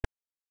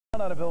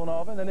Out of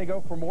Villanova, and then they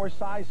go for more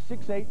size,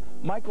 6'8",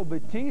 Michael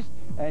Batiste,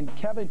 and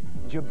Kevin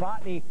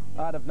Jabotny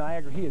out of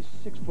Niagara. He is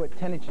 6 foot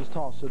 10 inches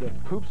tall, so the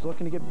Hoops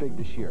looking to get big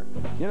this year.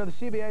 You know, the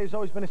CBA has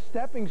always been a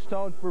stepping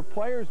stone for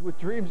players with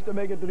dreams to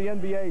make it to the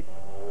NBA,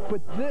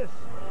 but this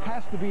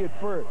has to be it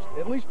first,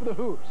 at least for the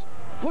Hoops.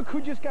 Look who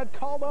just got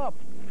called up.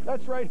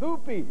 That's right,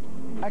 Hoopie.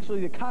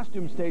 Actually, the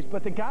costume stays,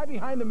 but the guy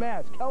behind the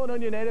mask,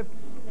 Caledonia native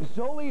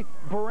Zoli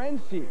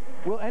Barenci,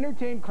 will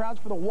entertain crowds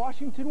for the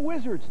Washington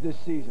Wizards this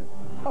season.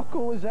 How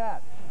cool is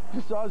that?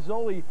 You saw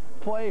Zoli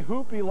play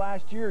Hoopie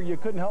last year. You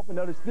couldn't help but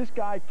notice this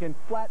guy can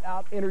flat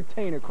out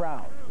entertain a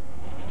crowd.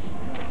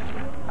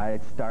 I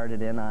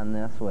started in on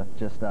this with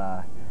just,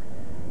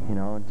 you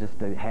know, just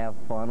to have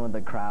fun with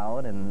the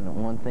crowd,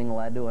 and one thing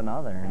led to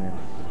another, and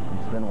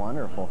it's been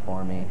wonderful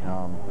for me.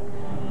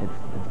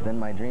 It's been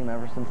my dream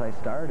ever since I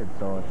started,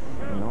 so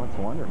it's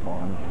wonderful.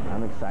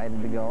 I'm excited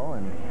to go,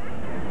 and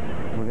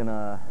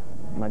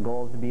my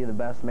goal is to be the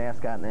best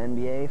mascot in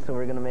the NBA, so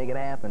we're gonna make it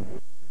happen.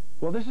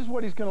 Well, this is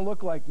what he's going to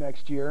look like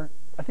next year.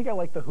 I think I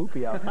like the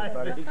Hoopie outfit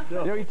better.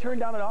 You know, he turned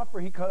down an offer.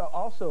 He could have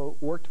also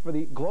worked for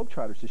the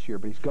Globetrotters this year,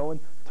 but he's going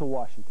to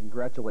Washington.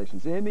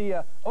 Congratulations. In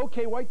the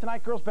OK White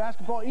tonight, girls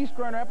basketball, East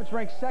Grand Rapids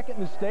ranked 2nd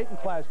in the state in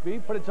Class B,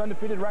 put its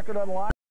undefeated record on the line.